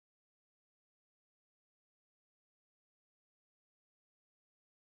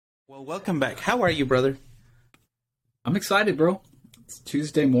Well, welcome back. How are you, brother? I'm excited, bro. It's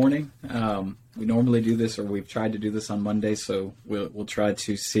Tuesday morning. We normally do this, or we've tried to do this on Monday, so we'll try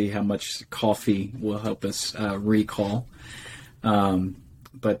to see how much coffee will help us recall.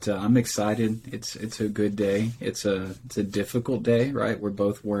 But I'm excited. It's a good day. It's a difficult day, right? We're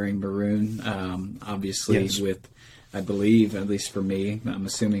both wearing maroon, obviously Yes. with, I believe, at least for me, I'm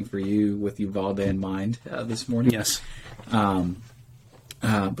assuming for you, with Uvalde in mind this morning. Yes.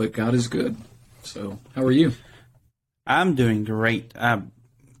 But God is good. So, how are you? I'm doing great.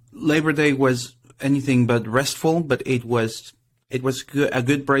 Labor Day was anything but restful, but it was good, a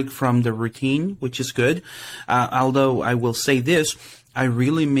good break from the routine, which is good. Although I will say this, I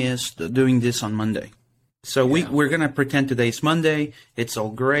really missed doing this on Monday. So we're gonna pretend today's Monday. It's all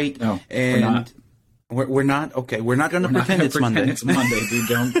great. No, and we're not. We're not okay. We're not gonna pretend it's Monday. It's Monday, dude.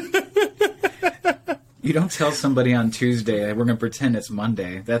 Don't. You don't tell somebody on Tuesday we're going to pretend it's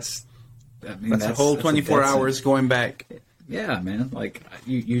Monday. That's a whole 24 hours going back. Yeah, man. Like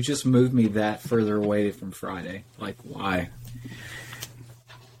you just moved me that further away from Friday. Like, why?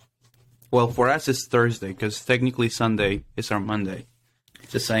 Well, for us it's Thursday because technically Sunday is our Monday.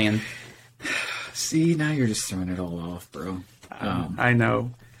 Just saying. See, now you're just throwing it all off, bro. I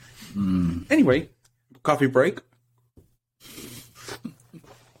know. Anyway, coffee break.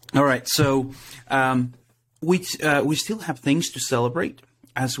 All right, so we still have things to celebrate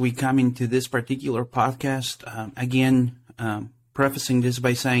as we come into this particular podcast. Again, prefacing this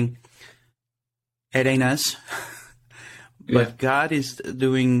by saying it ain't us, but God is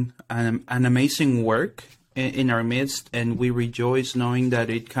doing an amazing work in our midst, and we rejoice knowing that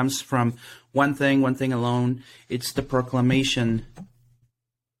it comes from one thing alone. It's the proclamation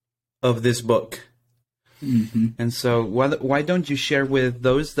of this book. Mm-hmm. And so why don't you share with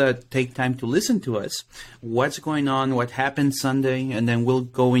those that take time to listen to us what's going on, what happened Sunday, and then we'll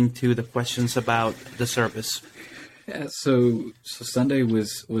go into the questions about the service. Yeah, so Sunday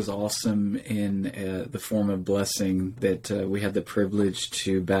was awesome in the form of blessing that we had the privilege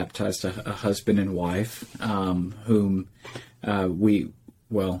to baptize a husband and wife whom I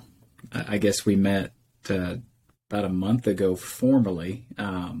guess we met about a month ago formally.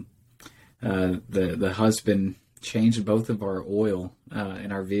 The husband changed both of our oil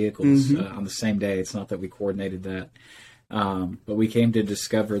in our vehicles on the same day. It's not that we coordinated that, but we came to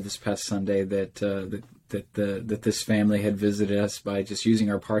discover this past Sunday that this family had visited us by just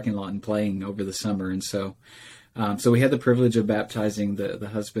using our parking lot and playing over the summer, and so we had the privilege of baptizing the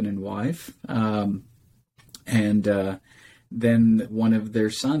husband and wife, and then one of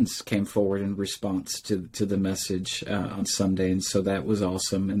their sons came forward in response to the message on Sunday, and so that was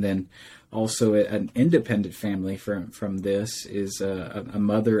awesome. And then also an independent family from this is a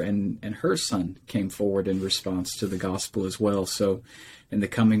mother and her son came forward in response to the gospel as well. So in the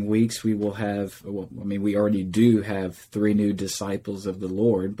coming weeks, we will have, we already do have 3 new disciples of the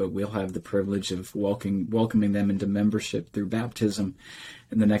Lord, but we'll have the privilege of welcoming them into membership through baptism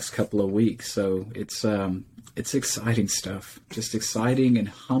in the next couple of weeks. So it's exciting stuff, just exciting and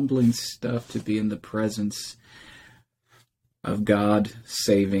humbling stuff to be in the presence of God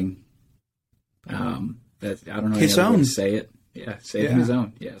saving. That I don't know His any other way own. to say it. Yeah, saving His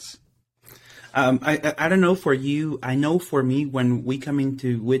own. Yes. I don't know for you. I know for me, when we come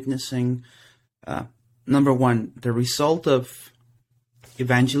into witnessing, number one, the result of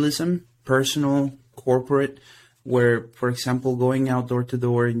evangelism, personal, corporate, where, for example, going out door to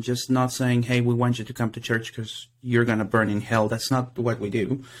door and just not saying, hey, we want you to come to church because you're going to burn in hell. That's not what we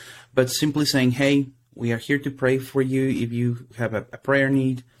do. But simply saying, hey, we are here to pray for you if you have a prayer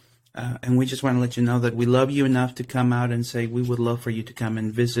need. And we just want to let you know that we love you enough to come out and say we would love for you to come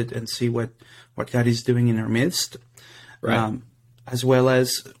and visit and see what God is doing in our midst. Right. As well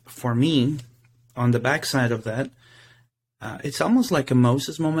as for me, on the backside of that, it's almost like a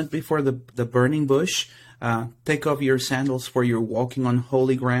Moses moment before the burning bush. Take off your sandals, for you're walking on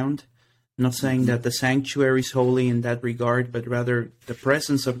holy ground. I'm not saying that the sanctuary is holy in that regard, but rather the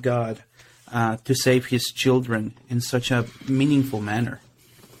presence of God to save His children in such a meaningful manner.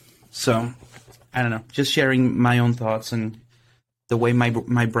 So, I don't know, just sharing my own thoughts and the way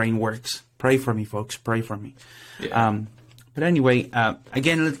my brain works. Pray for me, folks. Pray for me. Yeah. But anyway,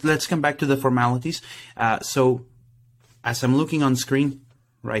 again, let's come back to the formalities. So, as I'm looking on screen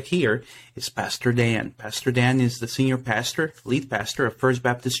right here, is Pastor Dan. Pastor Dan is the senior pastor, lead pastor of First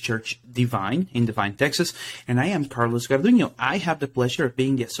Baptist Church Divine in Divine, Texas. And I am Carlos Garduño. I have the pleasure of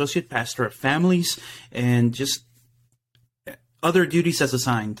being the associate pastor of families and just other duties as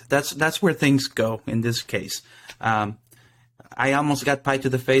assigned. That's where things go in this case. I almost got pie to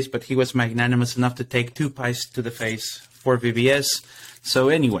the face, but he was magnanimous enough to take 2 pies to the face for VBS. So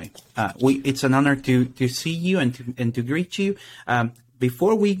anyway, it's an honor to see you and to greet you.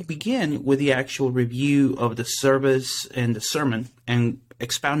 Before we begin with the actual review of the service and the sermon and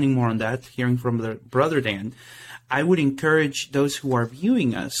expounding more on that, hearing from the Brother Dan, I would encourage those who are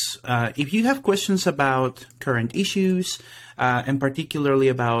viewing us, if you have questions about current issues, and particularly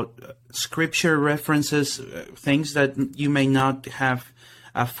about scripture references, things that you may not have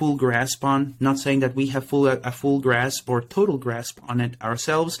a full grasp on, not saying that we have a full grasp or total grasp on it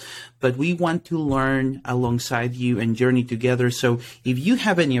ourselves, but we want to learn alongside you and journey together. So if you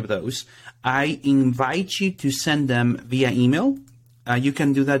have any of those, I invite you to send them via email. You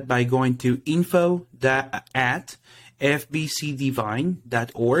can do that by going to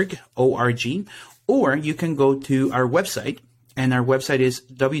info@fbcdivine.org, O-R-G, or you can go to our website, and our website is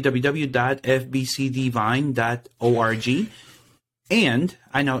www.fbcdivine.org. And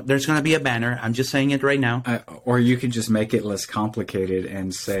I know there's going to be a banner. I'm just saying it right now. Or you could just make it less complicated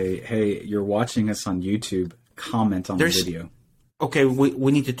and say, hey, you're watching us on YouTube, comment on the video. Okay,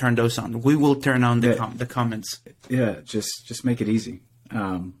 we need to turn those on. We will turn on the comments. Yeah, just make it easy.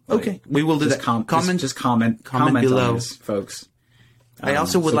 Okay, we will do that. Comment below, on this, folks. I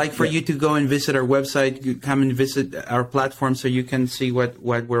also would like for you to go and visit our website, come and visit our platform so you can see what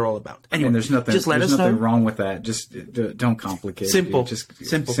we're all about. Anyway, and there's nothing wrong with that. Just don't complicate it. Simple.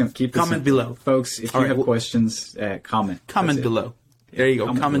 Simple. Keep it comment simple. below. Folks, if you have questions, comment. Comment below. There you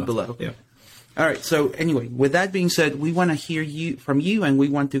go. Comment below. Yeah. All right. So anyway, with that being said, we want to hear from you, and we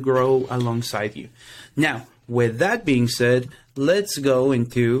want to grow alongside you. Now, with that being said, let's go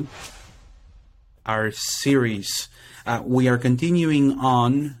into our series. We are continuing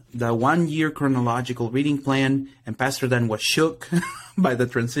on the 1-year chronological reading plan, and Pastor Dan was shook by the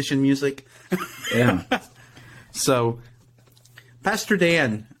transition music. Yeah. So, Pastor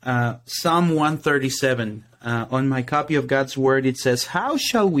Dan, Psalm 137, on my copy of God's Word, it says, "How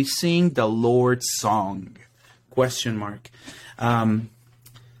shall we sing the Lord's song?" ?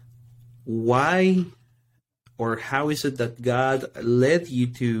 Why or how is it that God led you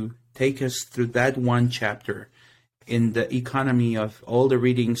to take us through that one chapter in the economy of all the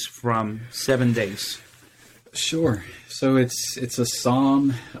readings from 7 days? Sure. So it's a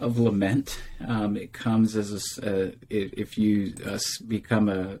psalm of lament. It comes as if you become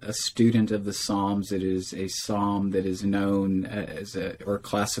a student of the Psalms, it is a psalm that is known as or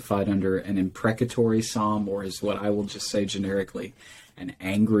classified under an imprecatory psalm, or is what I will just say generically, an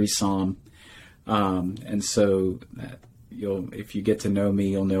angry psalm. And so if you get to know me,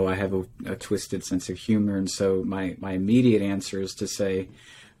 you'll know I have a twisted sense of humor. And so my immediate answer is to say,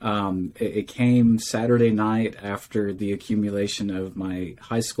 it came Saturday night after the accumulation of my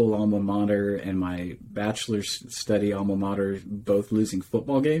high school alma mater and my bachelor's study alma mater, both losing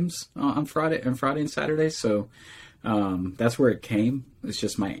football games on Friday and Saturday. So, that's where it came. It's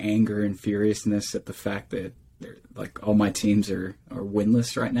just my anger and furiousness at the fact that all my teams are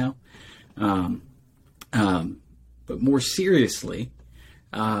winless right now. But more seriously,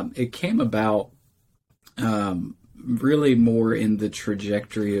 it came about really more in the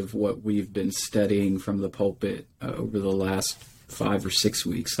trajectory of what we've been studying from the pulpit over the last 5 or 6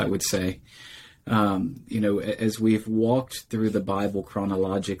 weeks, I would say. As we've walked through the Bible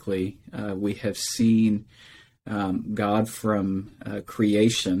chronologically, we have seen God from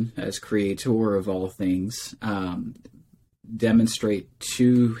creation as creator of all things, demonstrate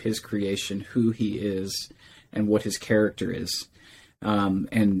to his creation who he is and what his character is.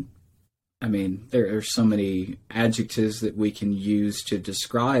 And I mean, there are so many adjectives that we can use to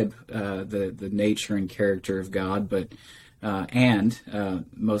describe the nature and character of God, but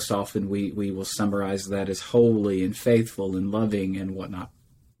most often we will summarize that as holy and faithful and loving and whatnot.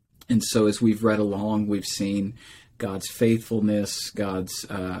 And so as we've read along, we've seen God's faithfulness,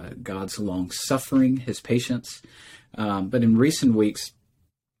 God's long suffering, his patience. But in recent weeks,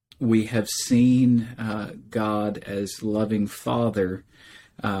 we have seen God as loving Father,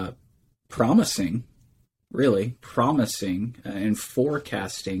 promising and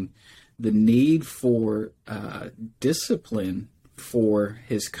forecasting the need for discipline for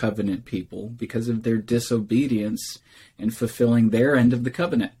his covenant people because of their disobedience in fulfilling their end of the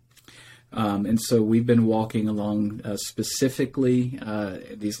covenant. And so we've been walking along specifically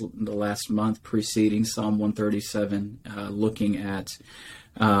the last month preceding Psalm 137, looking at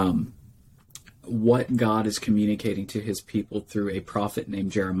what God is communicating to his people through a prophet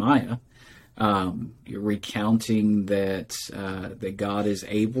named Jeremiah, recounting that God is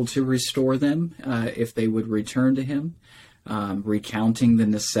able to restore them if they would return to him, recounting the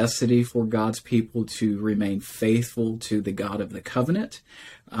necessity for God's people to remain faithful to the God of the covenant,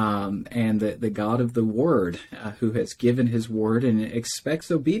 and the God of the Word, who has given His Word and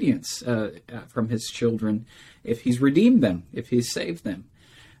expects obedience from His children if He's redeemed them, if He's saved them,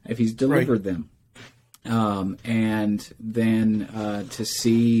 if He's delivered them. And then to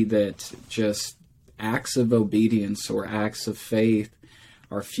see that just acts of obedience or acts of faith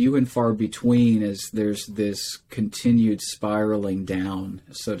are few and far between as there's this continued spiraling down,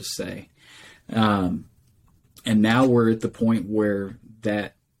 so to say. And now we're at the point where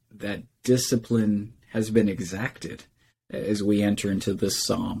that discipline has been exacted as we enter into this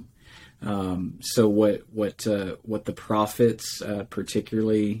psalm. So what the prophets,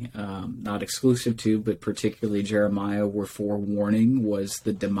 particularly not exclusive to, but particularly Jeremiah, were forewarning was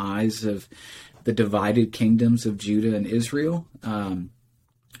the demise of the divided kingdoms of Judah and Israel.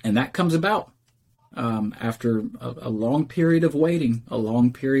 And that comes about after a long period of waiting, a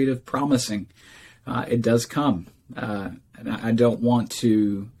long period of promising. It does come, and I don't want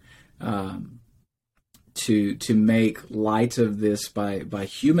to make light of this by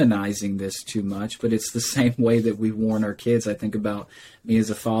humanizing this too much. But it's the same way that we warn our kids. I think about me as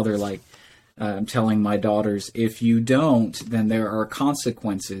a father, like I'm telling my daughters, if you don't, then there are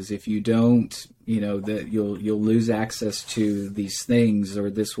consequences. If you don't, that you'll lose access to these things, or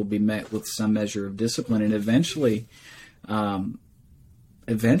this will be met with some measure of discipline, and eventually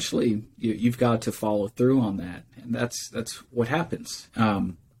you've got to follow through on that, and that's what happens.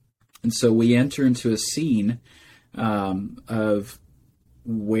 And so we enter into a scene of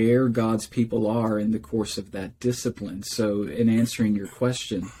where God's people are in the course of that discipline. So in answering your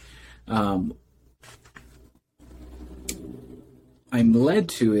question, I'm led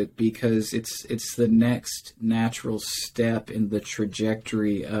to it because it's the next natural step in the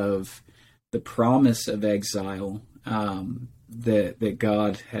trajectory of the promise of exile that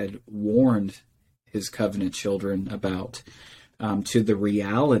God had warned His covenant children about, to the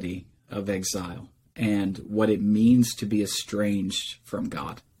reality of exile and what it means to be estranged from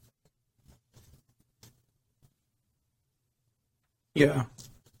God. Yeah.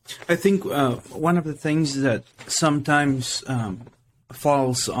 I think one of the things that sometimes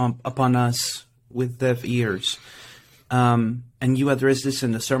falls upon us with deaf ears, and you address this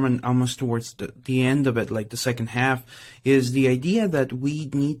in the sermon almost towards the end of it, like the second half, is the idea that we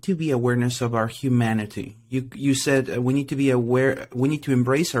need to be awareness of our humanity. You said we need to be aware, we need to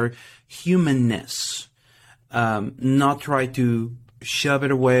embrace our humanness, not try to shove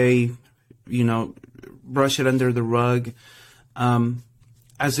it away, brush it under the rug.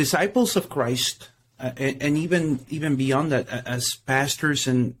 As disciples of Christ, and even beyond that, as pastors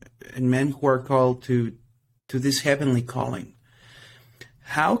and men who are called to this heavenly calling,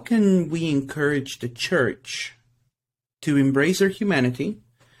 how can we encourage the church to embrace their humanity,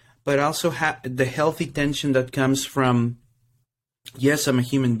 but also have the healthy tension that comes from, yes, I'm a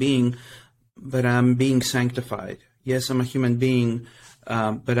human being, but I'm being sanctified. Yes, I'm a human being,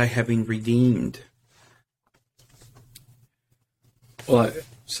 but I have been redeemed. Well,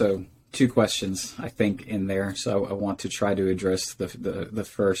 so two questions, I think, in there. So I want to try to address the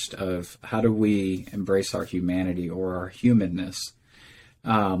first of how do we embrace our humanity or our humanness.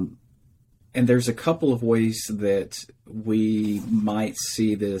 And there's a couple of ways that we might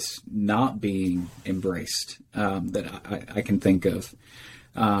see this not being embraced that I can think of.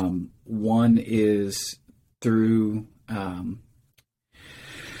 One is through, and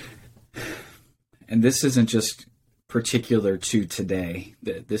this isn't just particular to today.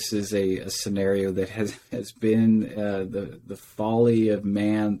 This is a scenario that has been the folly of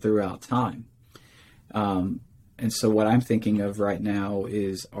man throughout time. And so what I'm thinking of right now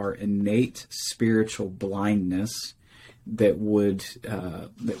is our innate spiritual blindness that would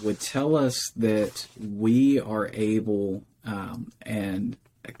tell us that we are able and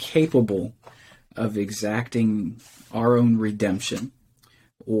capable of exacting our own redemption,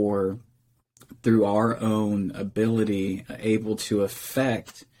 or through our own ability able to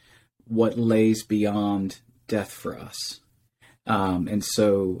affect what lays beyond death for us. And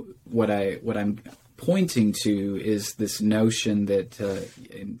so what I'm pointing to is this notion that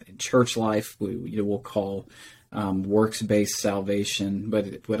in church life we'll call works-based salvation,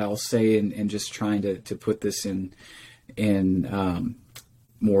 but what I'll say in just trying to put this in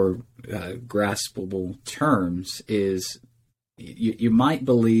more graspable terms is you might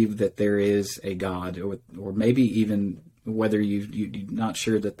believe that there is a God, or maybe even whether you're not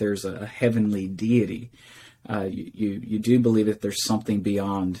sure that there's a heavenly deity, you do believe that there's something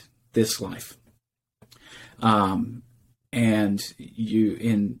beyond this life. And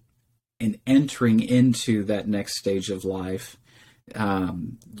in entering into that next stage of life,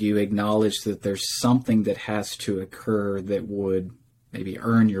 you acknowledge that there's something that has to occur that would maybe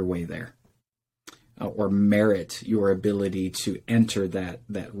earn your way there, or merit your ability to enter that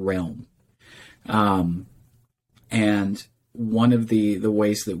realm. And one of the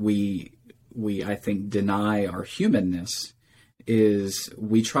ways that we I think deny our humanness is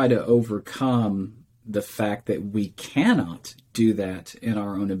we try to overcome the fact that we cannot do that in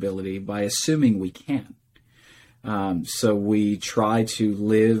our own ability by assuming we can. So we try to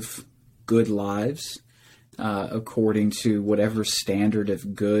live good lives according to whatever standard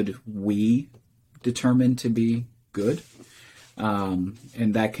of good we determine to be good.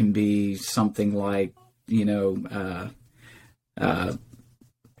 And that can be something like, I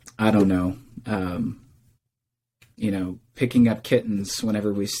don't know, picking up kittens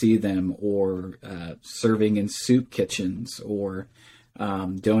whenever we see them, or serving in soup kitchens, or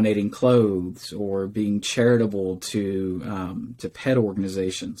donating clothes, or being charitable to pet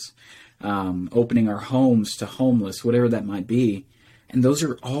organizations, opening our homes to homeless, whatever that might be. And those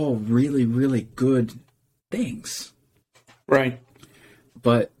are all really, really good things. Right.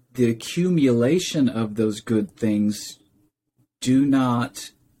 But the accumulation of those good things do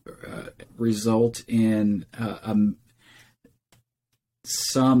not result in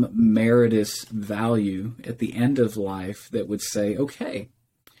some meritorious value at the end of life that would say, okay,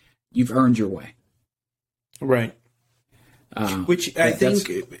 you've earned your way. Right. Which I think...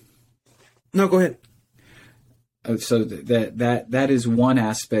 No, go ahead. So that is one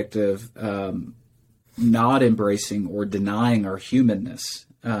aspect of not embracing or denying our humanness,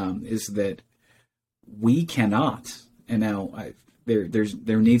 is that we cannot. And now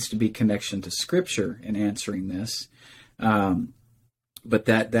there needs to be connection to Scripture in answering this. But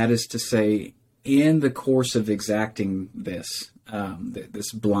that is to say, in the course of exacting this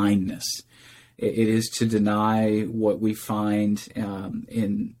blindness, it is to deny what we find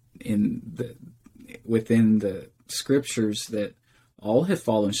within the Scriptures, that all have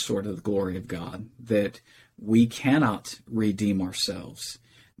fallen short of the glory of God, that we cannot redeem ourselves,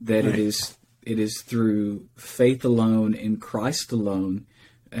 that right. It is through faith alone, in Christ alone,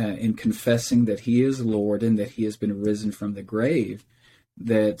 in confessing that He is Lord and that He has been risen from the grave,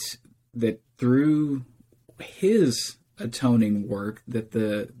 that through His atoning work, that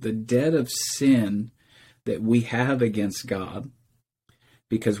the debt of sin that we have against God,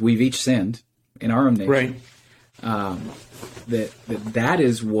 because we've each sinned in our own nature, right. That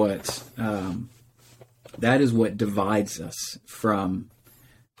is what divides us from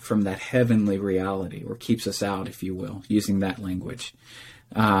that heavenly reality, or keeps us out, if you will, using that language.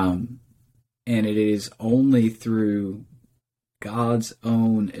 And it is only through God's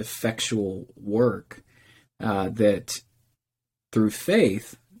own effectual work that through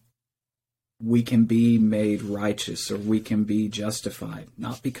faith we can be made righteous, or we can be justified,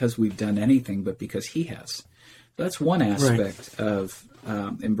 not because we've done anything, but because He has. So that's one aspect right. of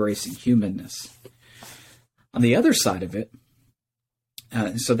embracing humanness. On the other side of it,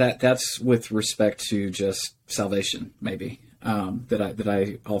 so that's with respect to just salvation, maybe, that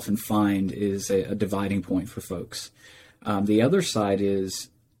I often find is a dividing point for folks. The other side is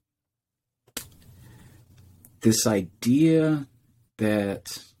this idea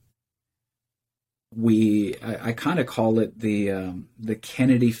that I kind of call it the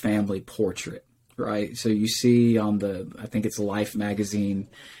Kennedy family portrait, right? So you see on I think it's Life magazine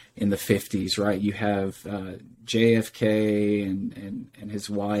in the 50s, right? You have JFK and his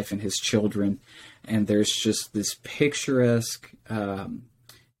wife and his children, and there's just this picturesque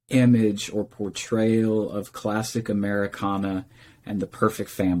image or portrayal of classic Americana and the perfect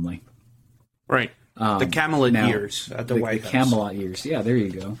family. Right. The Camelot years at the White House. Camelot years. Yeah, there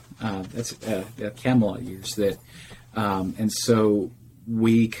you go. That's the Camelot years. And so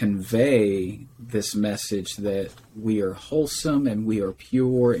we convey this message that we are wholesome and we are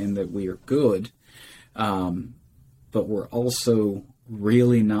pure and that we are good, but we're also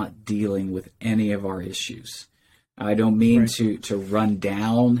really not dealing with any of our issues. I don't mean right. to run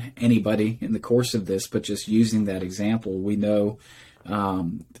down anybody in the course of this, but just using that example, we know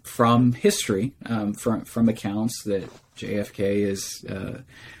from history, from accounts, that JFK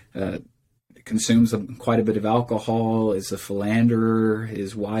consumes quite a bit of alcohol, is a philanderer.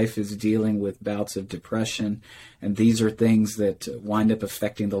 His wife is dealing with bouts of depression, and these are things that wind up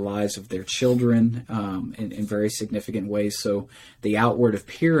affecting the lives of their children in very significant ways. So the outward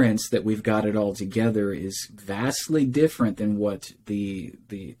appearance that we've got it all together is vastly different than what the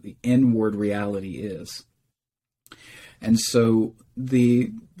inward reality is. And so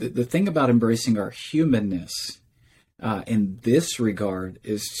the thing about embracing our humanness in this regard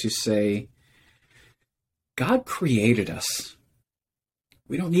is to say, God created us.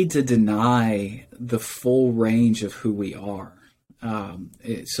 We don't need to deny the full range of who we are.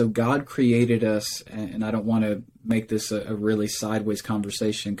 So God created us, and I don't want to make this a really sideways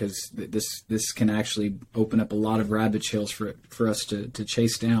conversation, because this can actually open up a lot of rabbit trails for us to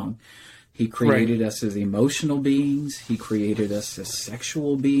chase down. He created us as emotional beings. He created us as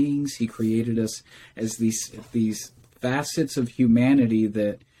sexual beings. He created us as these facets of humanity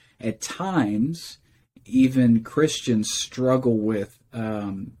that at times even Christians struggle with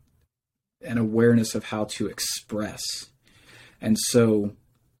an awareness of how to express. And so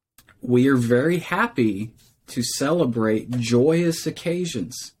we are very happy to celebrate joyous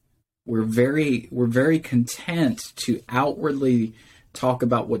occasions. We're very content to outwardly talk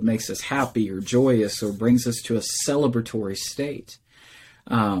about what makes us happy or joyous or brings us to a celebratory state.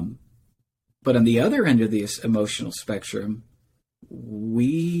 But on the other end of this emotional spectrum,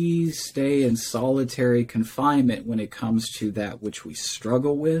 we stay in solitary confinement when it comes to that which we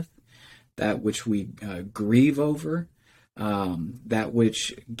struggle with, that which we grieve over, that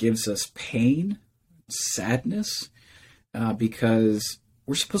which gives us pain, sadness, because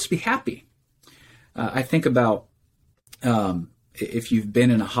we're supposed to be happy. I think about if you've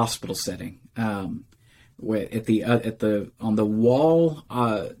been in a hospital setting, on the wall,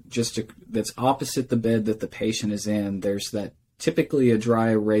 that's opposite the bed that the patient is in, there's that typically a dry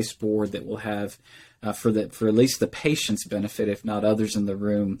erase board that will have, for at least the patient's benefit, if not others in the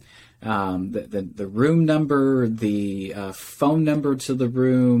room, the room number, the phone number to the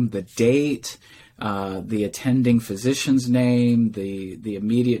room, the date, the attending physician's name, the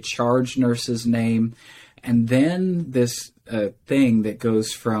immediate charge nurse's name, and then this thing that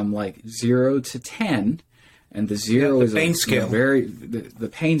goes from like 0 to 10. And the 0 is pain scale. The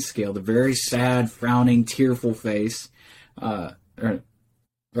pain scale, the very sad, frowning, tearful face, or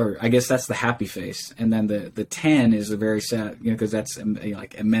I guess that's the happy face. And then the 10 is a very sad, because that's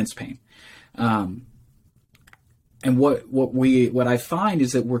like immense pain. And what I find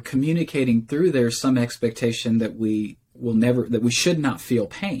is that we're communicating through there some expectation that we should not feel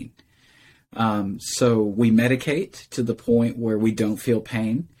pain. So we medicate to the point where we don't feel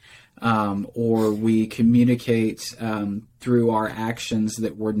pain. Or we communicate through our actions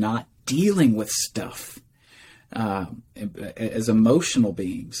that we're not dealing with stuff as emotional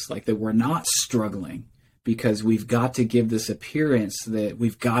beings, like that we're not struggling because we've got to give this appearance that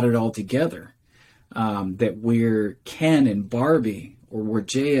we've got it all together, that we're Ken and Barbie, or we're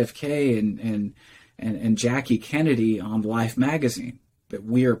JFK and Jackie Kennedy on Life magazine, that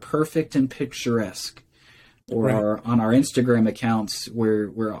we are perfect and picturesque. Or on our Instagram accounts,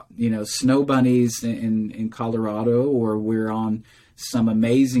 we're snow bunnies in Colorado, or we're on some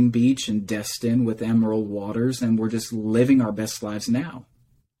amazing beach in Destin with emerald waters, and we're just living our best lives now.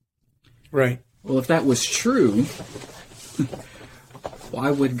 Right. Well, if that was true,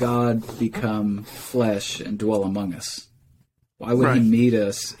 why would God become flesh and dwell among us? Why would He meet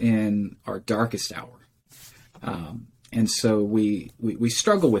us in our darkest hour? And so we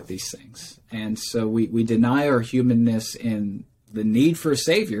struggle with these things. And so we deny our humanness in the need for a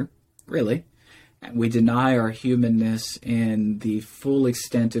Savior, really. And we deny our humanness in the full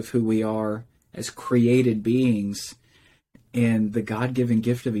extent of who we are as created beings in the God-given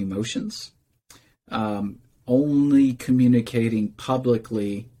gift of emotions, only communicating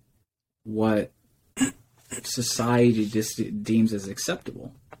publicly what society just deems as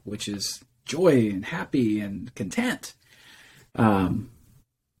acceptable, which is joy and happy and content.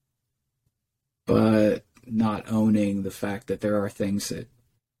 But not owning the fact that there are things that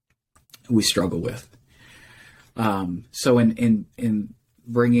we struggle with. So in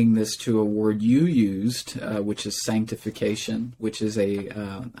bringing this to a word you used, which is sanctification, which is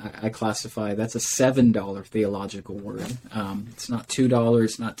I classify, that's a $7 theological word. It's not $2,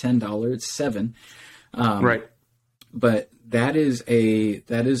 it's not $10, it's $7. Right. But that is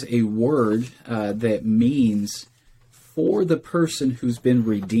a word that means, for the person who's been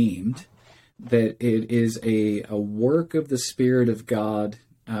redeemed, that it is a work of the Spirit of God,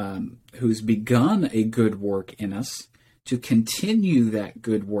 who's begun a good work in us, to continue that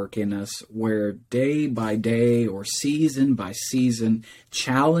good work in us, where day by day or season by season,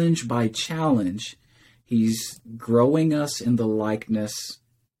 challenge by challenge, He's growing us in the likeness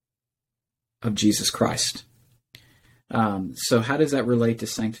of Jesus Christ. So how does that relate to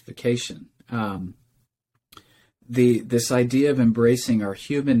sanctification? This idea of embracing our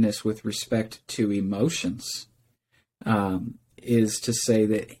humanness with respect to emotions is to say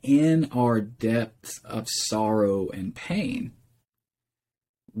that in our depth of sorrow and pain,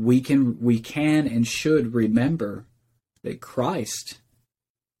 we can and should remember that Christ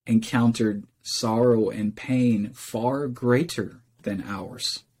encountered sorrow and pain far greater than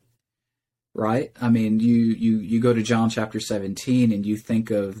ours. Right? I mean, you go to John chapter 17 and you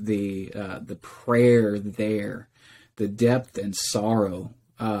think of the prayer there, the depth and sorrow.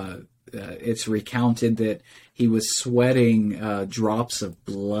 It's recounted that he was sweating drops of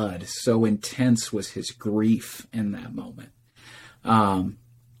blood. So intense was his grief in that moment,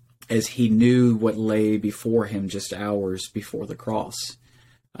 as he knew what lay before him just hours before the cross.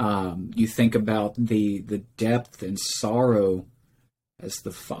 You think about the depth and sorrow as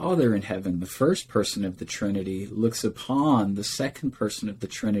the Father in heaven, the first person of the Trinity, looks upon the second person of the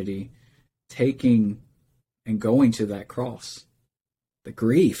Trinity taking and going to that cross. The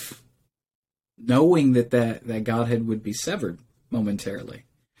grief, knowing that Godhead would be severed momentarily,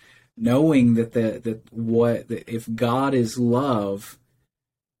 knowing that if God is love,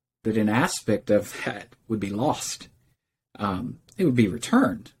 that an aspect of that would be lost. It would be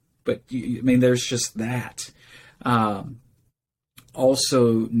returned. But there's just that.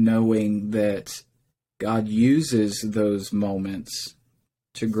 Also knowing that God uses those moments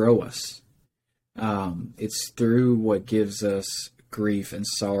to grow us. It's through what gives us grief and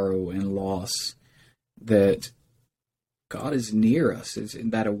sorrow and loss that God is near us. It's in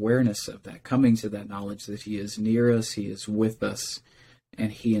that awareness of that, coming to that knowledge that He is near us, He is with us,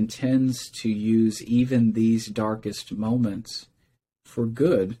 and He intends to use even these darkest moments for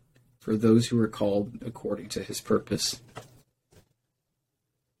good for those who are called according to His purpose.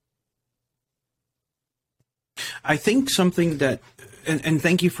 I think something that, and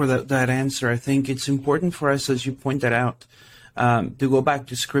thank you for that answer. I think it's important for us, as you pointed out, to go back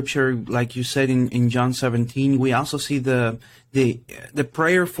to Scripture, like you said in John 17. We also see the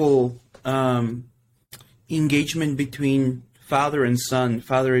prayerful engagement between Father and Son.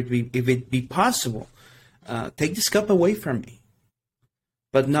 Father, if it be possible, take this cup away from me.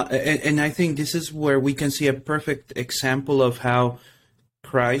 But not, and I think this is where we can see a perfect example of how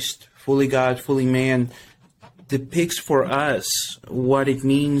Christ, fully God, fully man, depicts for us what it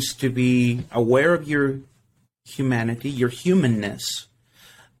means to be aware of your humanity, your humanness,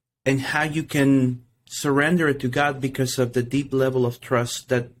 and how you can surrender it to God because of the deep level of trust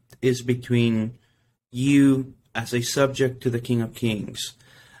that is between you as a subject to the King of Kings.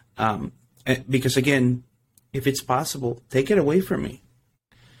 Because again, if it's possible, take it away from me.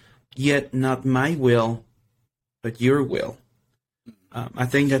 Yet not my will, but your will. I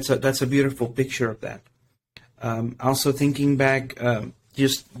think that's a beautiful picture of that. Also thinking back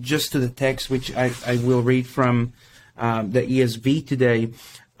just to the text, which I will read from the ESV today,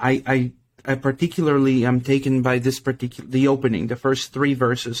 I particularly am taken by the opening, the first 3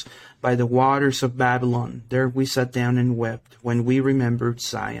 verses. By the waters of Babylon, there we sat down and wept when we remembered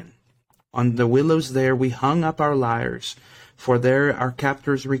Zion. On the willows there we hung up our lyres, for there our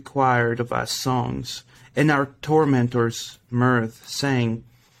captors required of us songs, and our tormentors mirth, saying,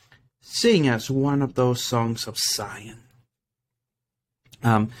 sing us one of those songs of Zion.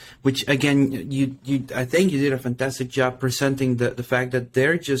 Which again, I think you did a fantastic job presenting the fact that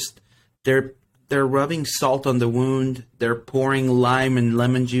they're rubbing salt on the wound, they're pouring lime and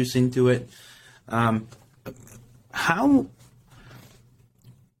lemon juice into it.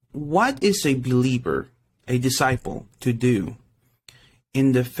 What is a believer, a disciple, to do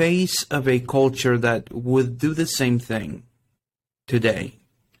in the face of a culture that would do the same thing today?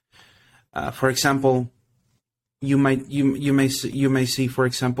 For example, you may see, for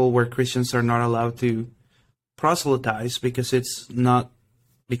example, where Christians are not allowed to proselytize because it's not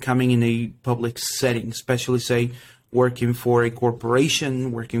becoming in a public setting, especially say working for a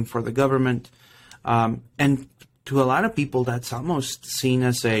corporation, working for the government, and to a lot of people that's almost seen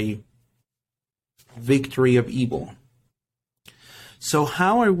as a victory of evil. So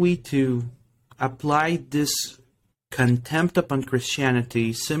how are we to apply this contempt upon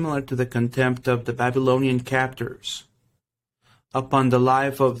Christianity, similar to the contempt of the Babylonian captors, upon the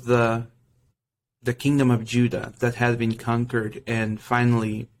life of the kingdom of Judah that had been conquered and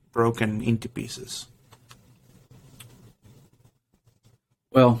finally broken into pieces?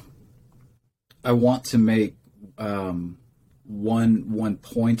 Well, I want to make one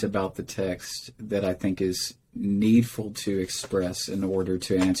point about the text that I think is needful to express in order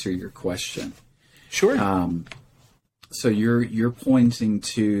to answer your question. Sure. So you're pointing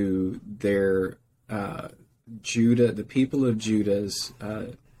to their Judah, the people of Judah's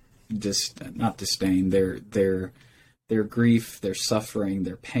not disdain, their grief, their suffering,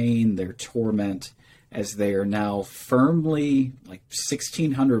 their pain, their torment, as they are now firmly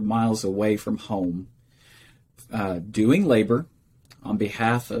 1,600 miles away from home, doing labor on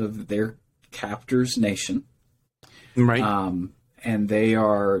behalf of their captor's nation, Right. And they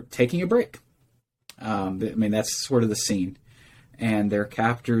are taking a break. That's sort of the scene. And their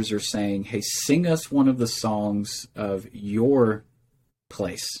captors are saying, hey, sing us one of the songs of your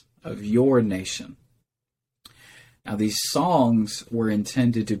place, of your nation. Now, these songs were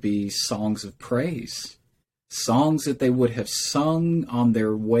intended to be songs of praise, songs that they would have sung on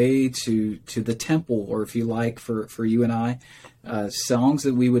their way to the temple, or if you like, for you and I, songs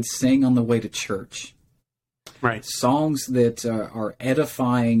that we would sing on the way to church. Right. Songs that are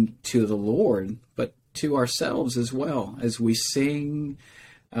edifying to the Lord, but to ourselves as well, as we sing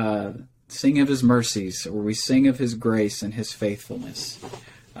of His mercies, or we sing of His grace and His faithfulness.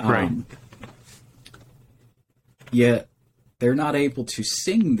 Right. Yet they're not able to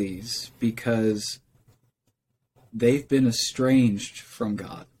sing these because they've been estranged from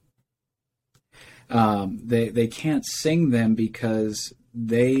God. They can't sing them because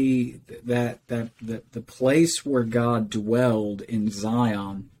the place where God dwelled in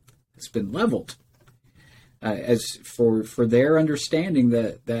Zion has been leveled. As for their understanding,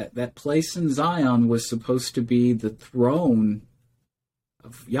 that place in Zion was supposed to be the throne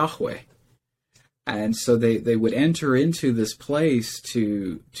of Yahweh. And so they would enter into this place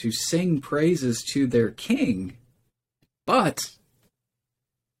to sing praises to their king, but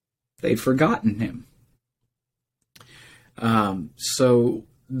they'd forgotten him. So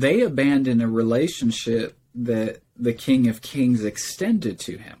they abandoned a relationship that the King of Kings extended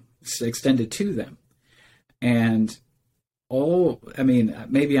to them. And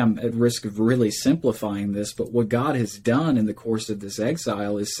maybe I'm at risk of really simplifying this, but what God has done in the course of this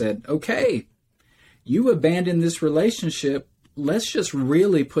exile is said, okay, you abandoned this relationship. Let's just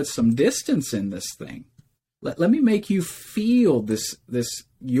really put some distance in this thing. Let me make you feel this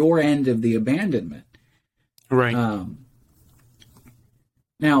your end of the abandonment. Right.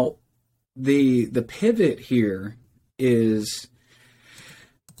 Now, the pivot here is,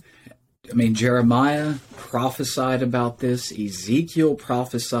 Jeremiah prophesied about this. Ezekiel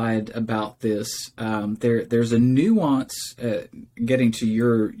prophesied about this. There's a nuance, getting to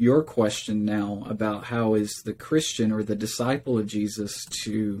your question now about how is the Christian or the disciple of Jesus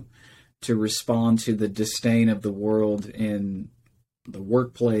to respond to the disdain of the world in the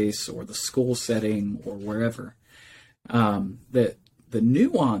workplace or the school setting or wherever. The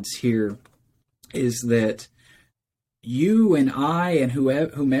nuance here is that you and I and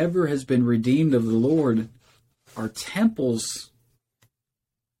whomever has been redeemed of the Lord are temples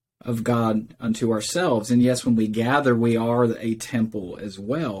of God unto ourselves. And yes, when we gather, we are a temple as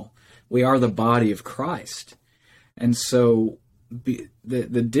well. We are the body of Christ. And so the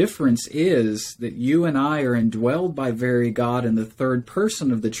difference is that you and I are indwelled by very God in the third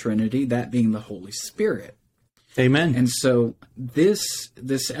person of the Trinity, that being the Holy Spirit. Amen. And so this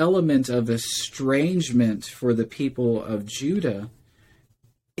element of estrangement for the people of Judah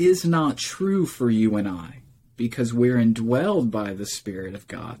is not true for you and I, because we're indwelled by the Spirit of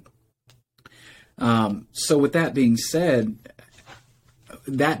God. So with that being said,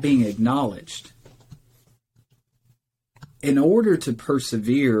 that being acknowledged, in order to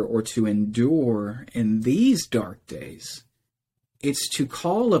persevere or to endure in these dark days, it's to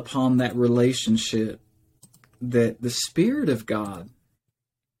call upon that relationship that the Spirit of God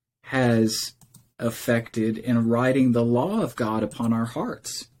has affected in writing the law of God upon our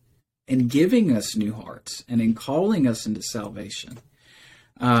hearts and giving us new hearts and in calling us into salvation.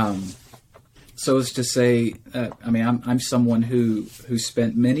 So as to say, I'm someone who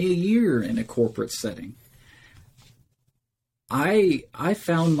spent many a year in a corporate setting. I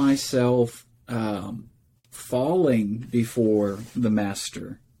found myself falling before the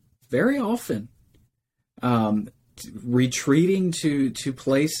Master very often. Retreating to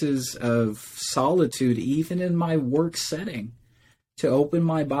places of solitude, even in my work setting, to open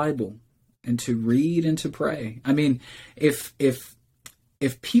my Bible and to read and to pray. I mean, if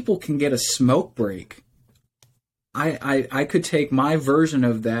people can get a smoke break, I could take my version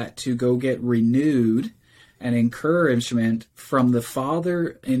of that to go get renewed and encouragement from the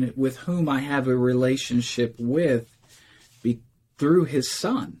Father with whom I have a relationship with through His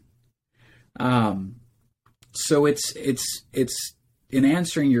Son. So it's in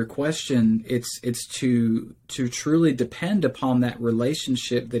answering your question, it's to truly depend upon that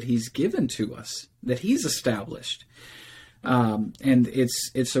relationship that He's given to us, that He's established. And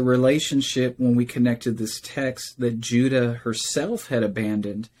it's a relationship, when we connect to this text, that Judah herself had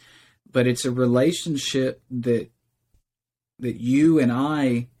abandoned, but it's a relationship that you and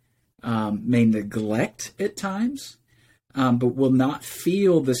I may neglect at times, but will not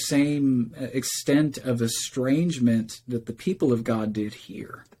feel the same extent of estrangement that the people of God did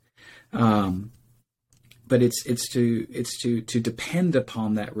here. but it's to depend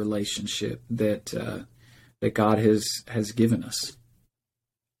upon that relationship that God has given us.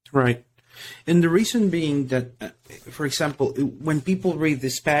 Right. And the reason being that, for example, when people read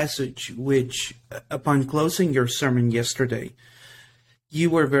this passage, which upon closing your sermon yesterday, you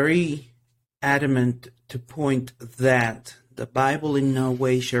were very adamant to point that the Bible in no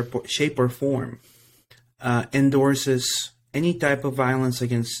way, shape or form endorses any type of violence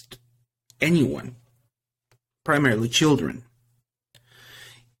against anyone, primarily children.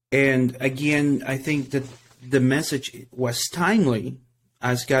 And again, I think that the message was timely,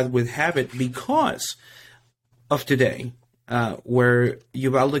 as God would have it, because of today, where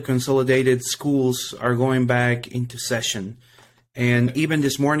Uvalde Consolidated Schools are going back into session. And even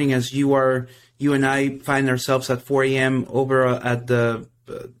this morning, as you and I find ourselves at 4 a.m. over at the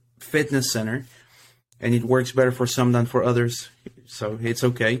fitness center, and it works better for some than for others, so it's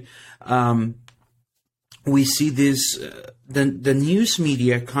okay. We see this, the news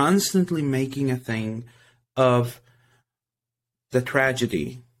media constantly making a thing of the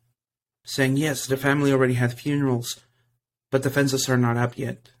tragedy, saying, yes, the family already had funerals, but the fences are not up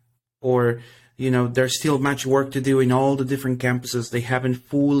yet. Or, there's still much work to do in all the different campuses. They haven't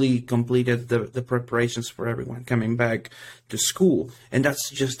fully completed the preparations for everyone coming back to school. And that's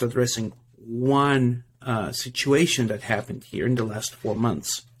just addressing one situation that happened here in the last 4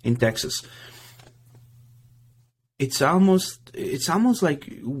 months in Texas. It's almost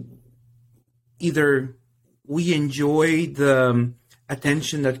like either we enjoy the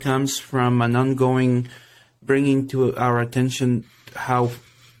attention that comes from an ongoing bringing to our attention how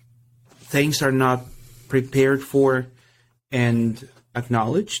things are not prepared for and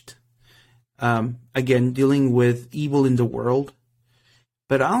acknowledged. Again, dealing with evil in the world,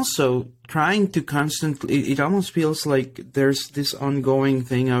 but also trying to constantly, it almost feels like there's this ongoing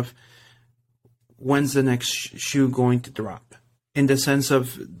thing of when's the next shoe going to drop, in the sense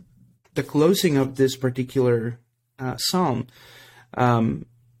of the closing of this particular psalm.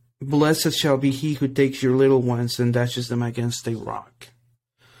 Blessed shall be he who takes your little ones and dashes them against a rock.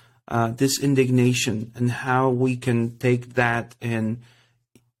 This indignation and how we can take that and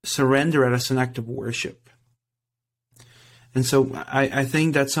surrender it as an act of worship. And so I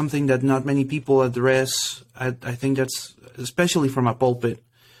think that's something that not many people address. I think that's, especially from a pulpit,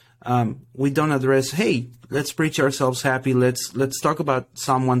 we don't address, hey, let's preach ourselves happy. Let's talk about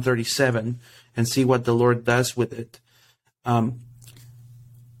Psalm 137 and see what the Lord does with it.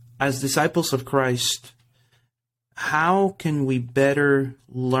 As disciples of Christ, how can we better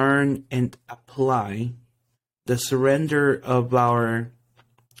learn and apply the surrender of our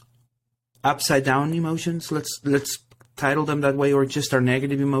upside down emotions? Let's title them that way, or just our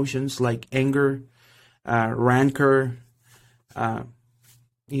negative emotions like anger, rancor,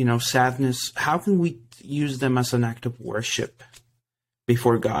 sadness. How can we use them as an act of worship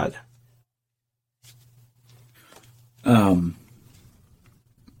before God?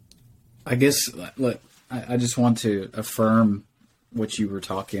 I guess, look, I just want to affirm what you were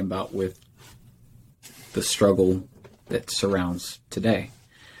talking about with the struggle that surrounds today.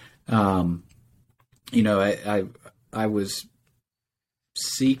 I was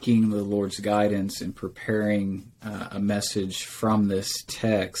seeking the Lord's guidance in preparing a message from this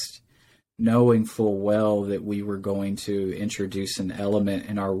text, knowing full well that we were going to introduce an element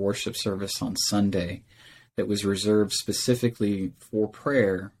in our worship service on Sunday that was reserved specifically for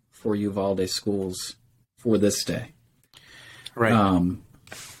prayer for Uvalde schools for this day. Right.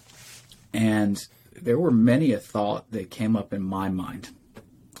 And there were many a thought that came up in my mind.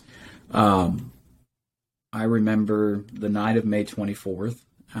 I remember the night of May 24th,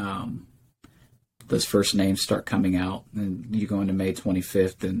 those first names start coming out, and you go into May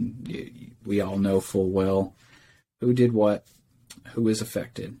 25th, and we all know full well who did what, who is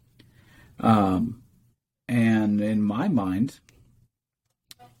affected. And in my mind,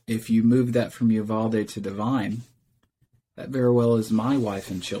 if you move that from Uvalde to Divine, that very well is my wife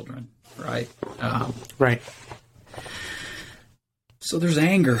and children, right? Right. So there's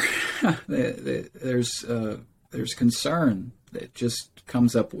anger, there's concern that just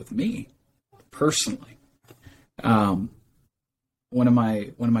comes up with me personally. One of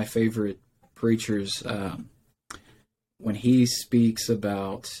my favorite preachers, when he speaks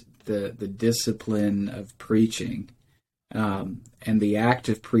about the discipline of preaching, and the act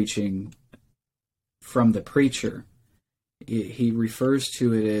of preaching from the preacher, he refers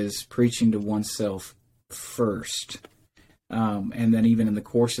to it as preaching to oneself first. And then even in the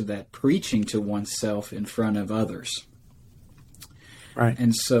course of that, preaching to oneself in front of others. Right.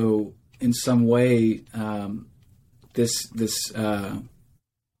 And so in some way, this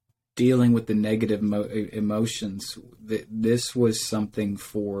dealing with the negative emotions, this was something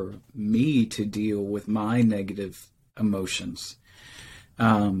for me to deal with my negative emotions.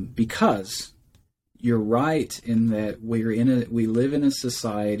 Because you're right in that we live in a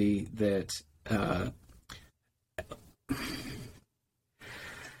society that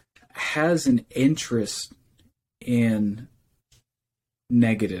has an interest in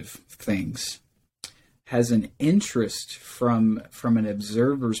negative things, has an interest from an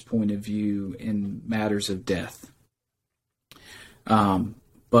observer's point of view in matters of death,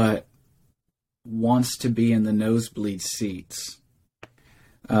 but wants to be in the nosebleed seats,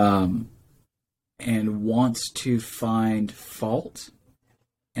 and wants to find fault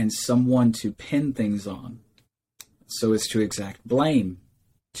and someone to pin things on, so as to exact blame,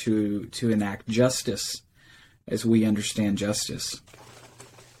 to enact justice as we understand justice.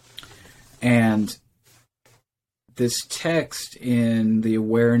 And this text, in the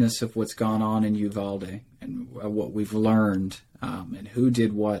awareness of what's gone on in Uvalde and what we've learned, and who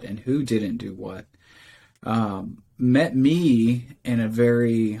did what and who didn't do what, met me in a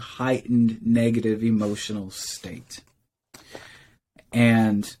very heightened negative emotional state.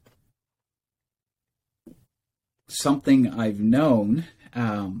 And something I've known,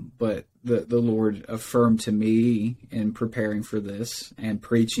 but the Lord affirmed to me in preparing for this and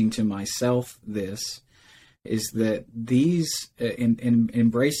preaching to myself this, is that these, in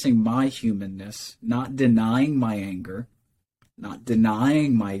embracing my humanness, not denying my anger, not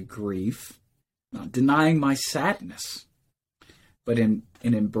denying my grief, not denying my sadness, but in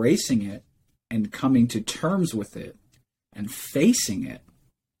embracing it and coming to terms with it and facing it,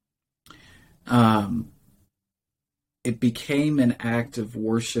 it became an act of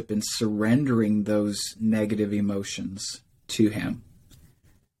worship and surrendering those negative emotions to Him.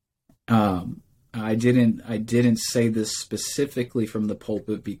 I didn't say this specifically from the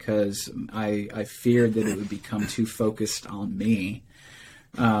pulpit because I feared that it would become too focused on me.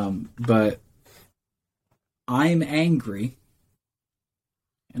 But I'm angry,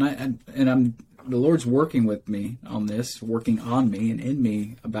 and the Lord's working with me on this, working on me and in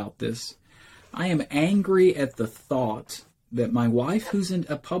me about this. I am angry at the thought that my wife, who's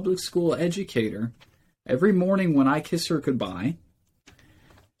a public school educator, every morning when I kiss her goodbye,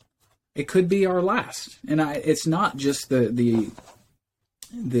 it could be our last. And it's not just the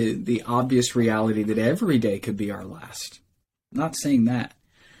obvious reality that every day could be our last. I'm not saying that,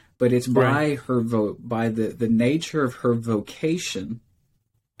 but it's by by the nature of her vocation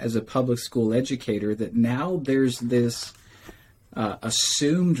as a public school educator that now there's this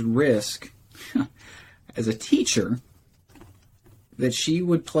assumed risk as a teacher that she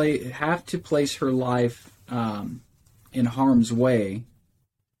would have to place her life in harm's way,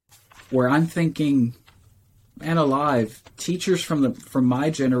 where I'm thinking, man alive, teachers from my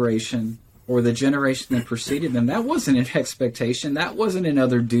generation or the generation that preceded them, that wasn't an expectation, that wasn't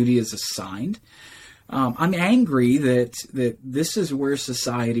another duty as assigned. I'm angry that this is where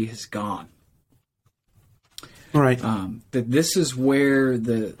society has gone. Right. That this is where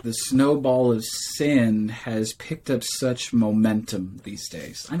the snowball of sin has picked up such momentum these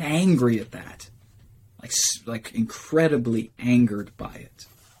days. I'm angry at that. Like incredibly angered by it.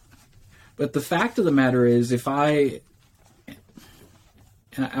 But the fact of the matter is, if I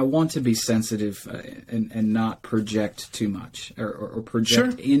want to be sensitive and not project too much or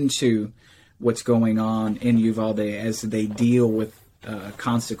project into what's going on in Uvalde as they deal with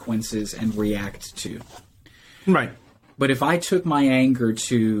consequences and react to. Right. But if I took my anger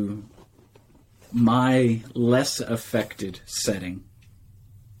to my less affected setting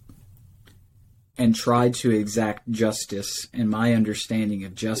and tried to exact justice and my understanding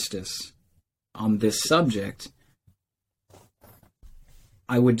of justice on this subject,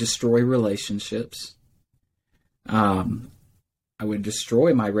 I would destroy relationships. I would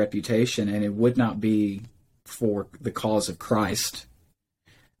destroy my reputation, and it would not be for the cause of Christ.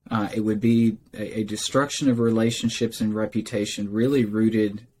 It would be a destruction of relationships and reputation really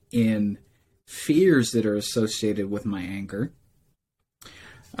rooted in fears that are associated with my anger,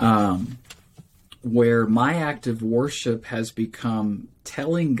 where my act of worship has become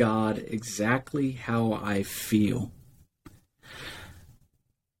telling God exactly how I feel.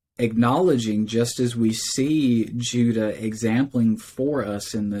 Acknowledging, just as we see Judah exempling for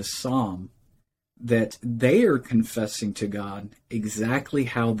us in this psalm, that they are confessing to God exactly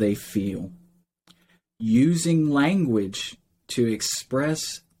how they feel, using language to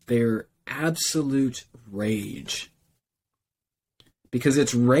express their absolute rage. Because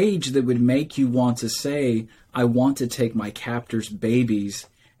it's rage that would make you want to say, I want to take my captor's babies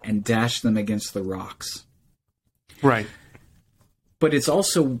and dash them against the rocks. Right. but it's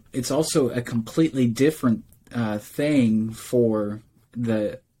also a completely different thing for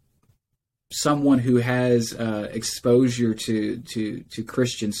someone who has exposure to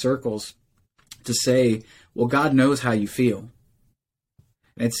Christian circles to say, well, God knows how you feel.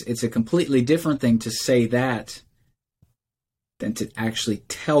 It's a completely different thing to say that than to actually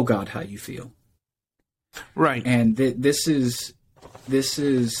tell God how you feel. Right. And this is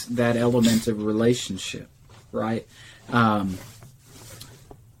that element of relationship, right?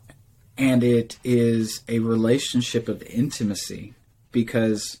 And it is a relationship of intimacy,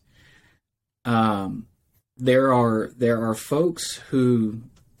 because there are folks who,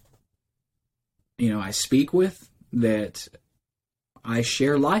 I speak with, that I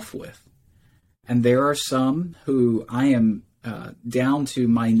share life with, and there are some who I am down to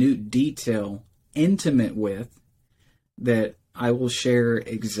minute detail intimate with, that I will share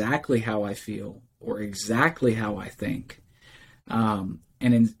exactly how I feel or exactly how I think. And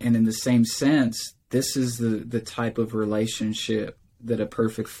in the same sense, this is the type of relationship that a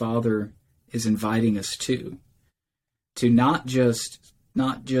perfect Father is inviting us to not just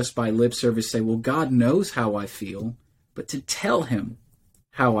by lip service say, well, God knows how I feel, but to tell him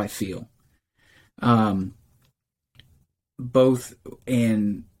how I feel. Both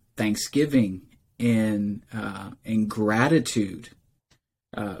in thanksgiving, in gratitude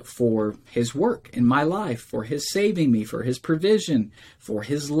for his work in my life, for his saving me, for his provision, for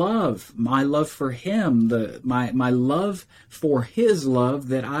his love, my love for him, my love for his love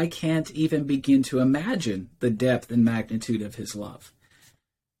that I can't even begin to imagine the depth and magnitude of his love.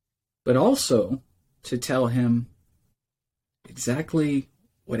 But also to tell him exactly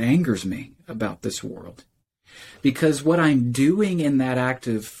what angers me about this world. Because what I'm doing in that act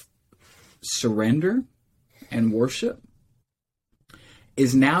of surrender and worship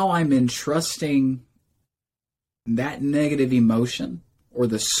is now I'm entrusting that negative emotion or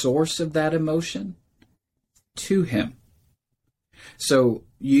the source of that emotion to him. So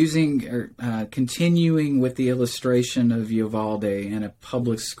continuing with the illustration of Uvalde and a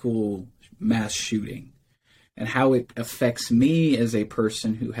public school mass shooting and how it affects me as a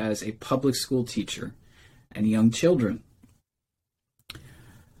person who has a public school teacher and young children.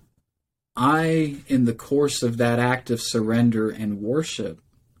 I, in the course of that act of surrender and worship,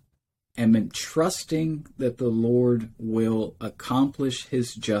 am entrusting that the Lord will accomplish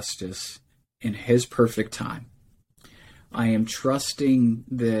his justice in his perfect time. I am trusting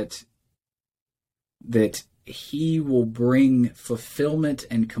that he will bring fulfillment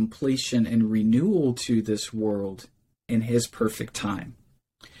and completion and renewal to this world in his perfect time.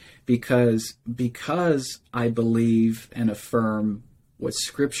 Because I believe and affirm what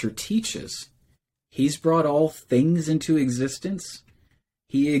Scripture teaches. He's brought all things into existence.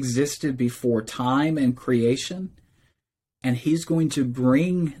 He existed before time and creation, and he's going to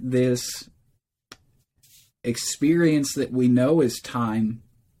bring this experience that we know as time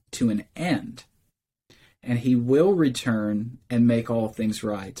to an end. And he will return and make all things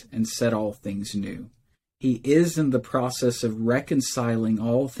right and set all things new. He is in the process of reconciling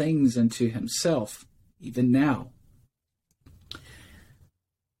all things unto himself, even now.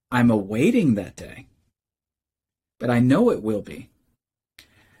 I'm awaiting that day, but I know it will be.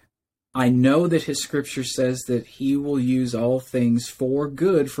 I know that his scripture says that he will use all things for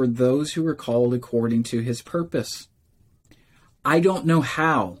good for those who are called according to his purpose. I don't know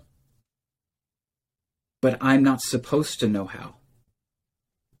how, but I'm not supposed to know how.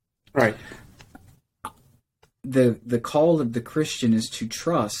 Right. The call of the Christian is to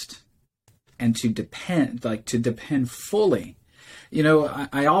trust and to depend fully.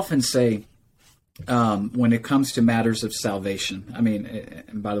 I often say, when it comes to matters of salvation,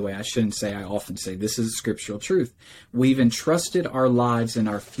 and by the way, I shouldn't say I often say, this is scriptural truth. We've entrusted our lives and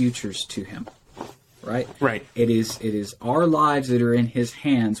our futures to him, right? Right. It is our lives that are in his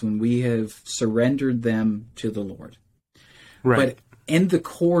hands when we have surrendered them to the Lord. Right. But in the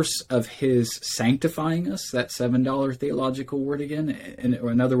course of his sanctifying us, that $7 theological word again,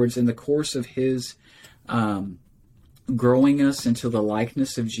 or in other words, in the course of his growing us into the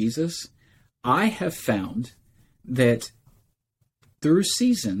likeness of Jesus, I have found that through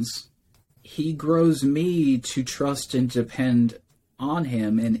seasons, he grows me to trust and depend on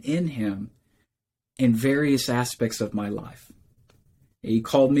him and in him in various aspects of my life. He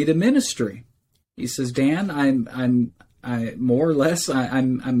called me to ministry. He says, Dan, I'm more or less,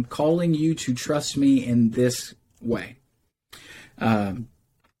 I'm calling you to trust me in this way.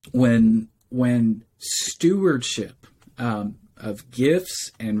 When stewardship of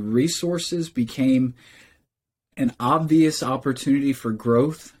gifts and resources became an obvious opportunity for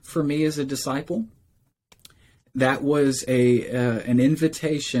growth for me as a disciple, that was an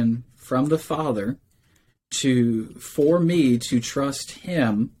invitation from the Father for me to trust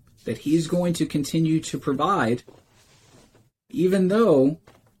Him, that He's going to continue to provide, even though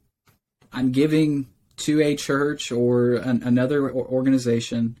I'm giving to a church or another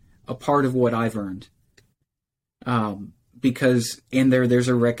organization a part of what I've earned. Because in there's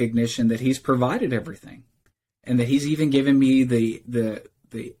a recognition that He's provided everything, and that He's even given me the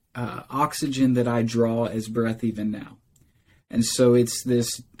oxygen that I draw as breath even now. And so it's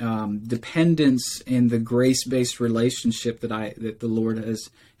this dependence in the grace-based relationship that the Lord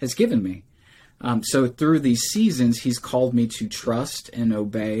has given me. So through these seasons, He's called me to trust and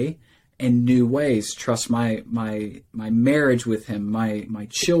obey in new ways. Trust my marriage with Him, my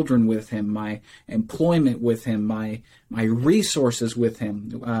children with Him, my employment with Him, my resources with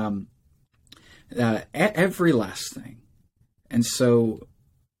Him, every last thing. And so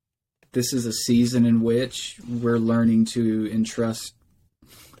this is a season in which we're learning to entrust,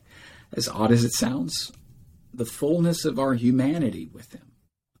 as odd as it sounds, the fullness of our humanity with Him.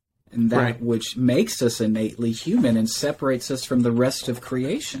 And that right. which makes us innately human and separates us from the rest of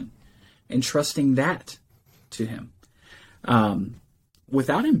creation, entrusting that to Him.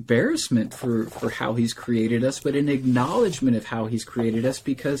 Without embarrassment for how He's created us, but an acknowledgement of how He's created us,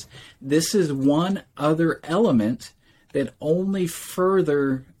 because this is one other element that only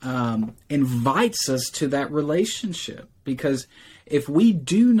further invites us to that relationship. Because if we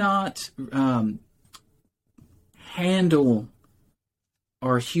do not handle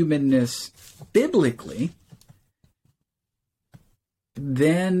our humanness biblically,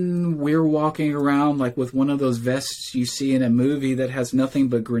 then we're walking around like with one of those vests you see in a movie that has nothing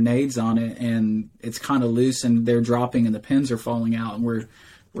but grenades on it, and it's kind of loose and they're dropping and the pins are falling out, and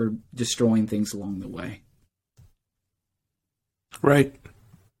we're destroying things along the way. Right.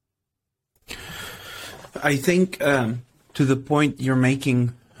 I think to the point you're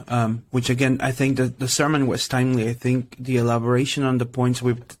making, which again, I think that the sermon was timely. I think the elaboration on the points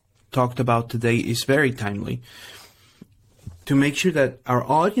we've talked about today is very timely. To make sure that our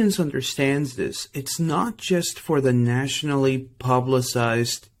audience understands this, it's not just for the nationally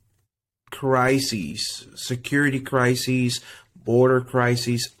publicized crises, security crises, border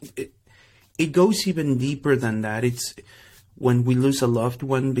crises. It goes even deeper than that. It's when we lose a loved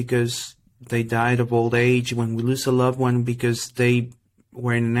one because they died of old age, when we lose a loved one because they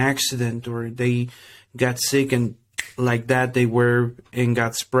were in an accident or they got sick and like that they were in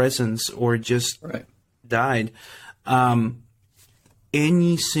God's presence or just died.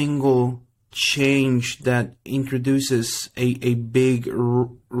 Any single change that introduces a big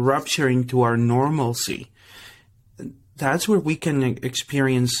rupture into our normalcy, that's where we can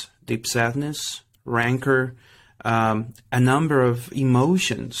experience deep sadness, rancor, a number of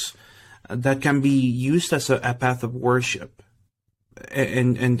emotions that can be used as a path of worship.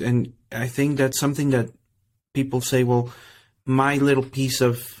 And I think that's something that people say, well, my little piece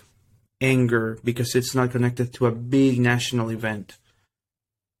of anger, because it's not connected to a big national event,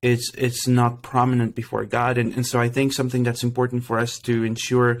 it's not prominent before God. And so I think something that's important for us to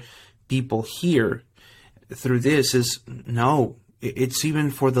ensure people hear through this is, no, it's even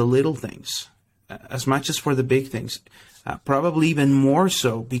for the little things, as much as for the big things. Probably even more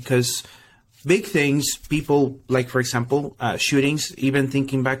so, because big things, people, like, for example, shootings, even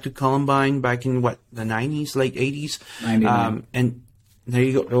thinking back to Columbine back in, the 90s, late 80s? 99. And there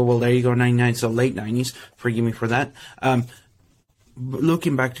you go. Oh, well, there you go, 99, so late 90s. Forgive me for that.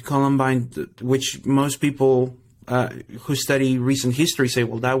 Looking back to Columbine, which most people who study recent history say,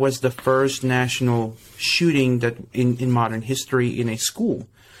 well, that was the first national shooting that in modern history in a school.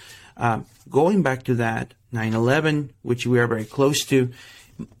 Going back to that, 9/11, which we are very close to,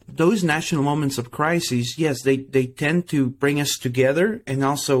 those national moments of crisis, yes, they tend to bring us together and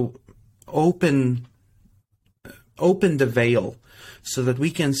also open the veil so that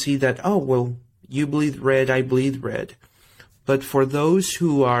we can see that, oh, well, you bleed red, I bleed red. But for those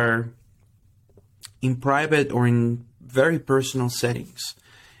who are in private or in very personal settings,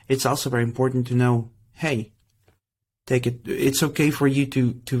 it's also very important to know, hey, take it. It's okay for you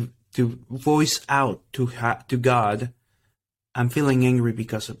to voice out to God, I'm feeling angry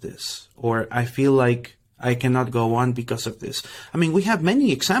because of this, or I feel like I cannot go on because of this. I mean, we have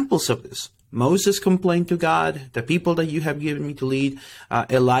many examples of this. Moses complained to God, the people that you have given me to lead.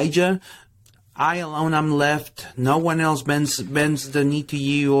 Elijah, I alone am left. No one else bends the knee to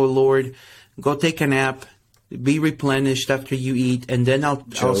you, O Lord. Go take a nap. Be replenished after you eat, and then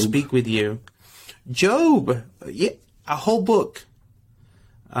I'll speak with you. Job, yeah, a whole book.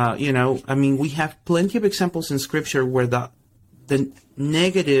 I mean, we have plenty of examples in Scripture where the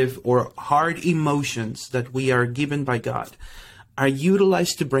negative or hard emotions that we are given by God are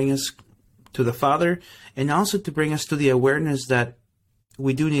utilized to bring us to the Father, and also to bring us to the awareness that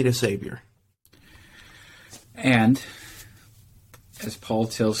we do need a Savior. And as Paul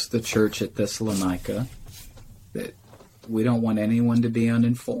tells the church at Thessalonica, that we don't want anyone to be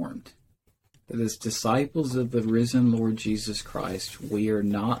uninformed. That as disciples of the risen Lord Jesus Christ, we are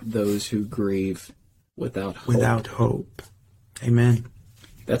not those who grieve without hope. Without hope. Amen.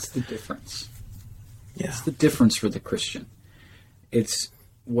 That's the difference. Yeah. That's the difference for the Christian. It's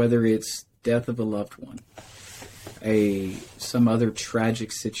whether it's death of a loved one, some other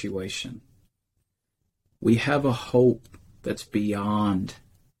tragic situation. We have a hope that's beyond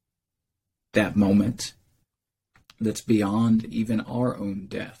that moment, that's beyond even our own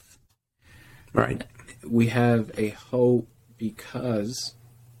death. Right. We have a hope because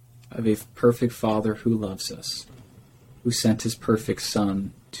of a perfect Father who loves us, who sent his perfect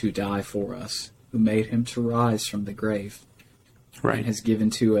Son to die for us, who made him to rise from the grave, Right. and has given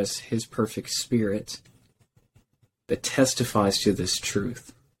to us his perfect Spirit that testifies to this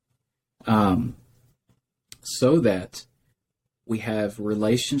truth. So that we have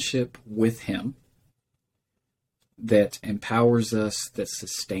relationship with him that empowers us, that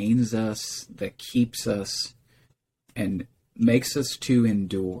sustains us, that keeps us, and makes us to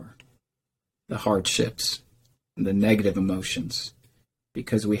endure the hardships and the negative emotions,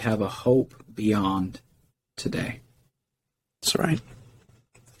 because we have a hope beyond today. That's right.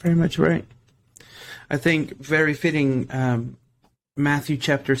 Very much right. I think very fitting, Matthew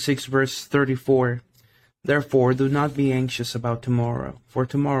chapter 6, verse 34. Therefore, do not be anxious about tomorrow, for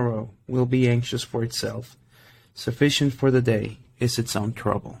tomorrow will be anxious for itself. Sufficient for the day is its own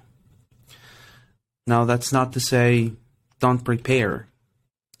trouble. Now, that's not to say don't prepare.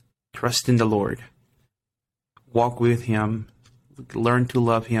 Trust in the Lord. Walk with him. Learn to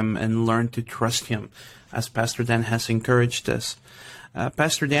love him and learn to trust him, as Pastor Dan has encouraged us.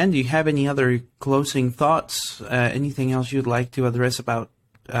 Pastor Dan, do you have any other closing thoughts? Anything else you'd like to address about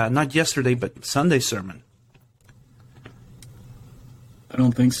not yesterday, but Sunday's sermon? I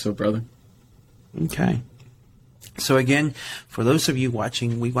don't think so, brother. Okay. So again, for those of you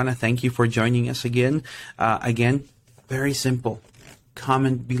watching, we want to thank you for joining us again. Again, very simple.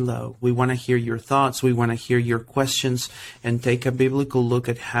 Comment below. We want to hear your thoughts. We want to hear your questions and take a biblical look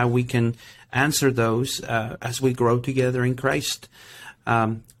at how we can answer those as we grow together in Christ.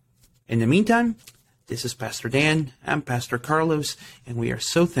 In the meantime, this is Pastor Dan. I'm Pastor Carlos, and we are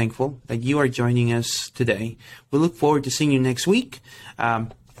so thankful that you are joining us today. We look forward to seeing you next week. I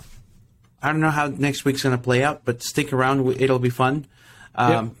don't know how next week's going to play out, but stick around. It'll be fun.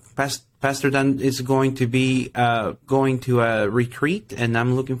 Pastor Dan is going to be going to a retreat, and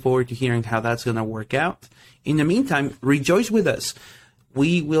I'm looking forward to hearing how that's going to work out. In the meantime, rejoice with us.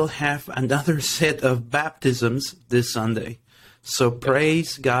 We will have another set of baptisms this Sunday. So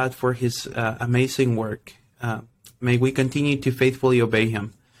praise God for his amazing work. May we continue to faithfully obey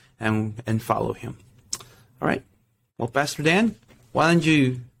him and follow him. All right. Well, Pastor Dan, why don't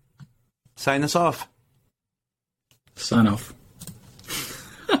you sign us off? Sign off.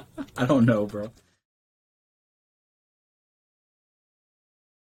 I don't know, bro.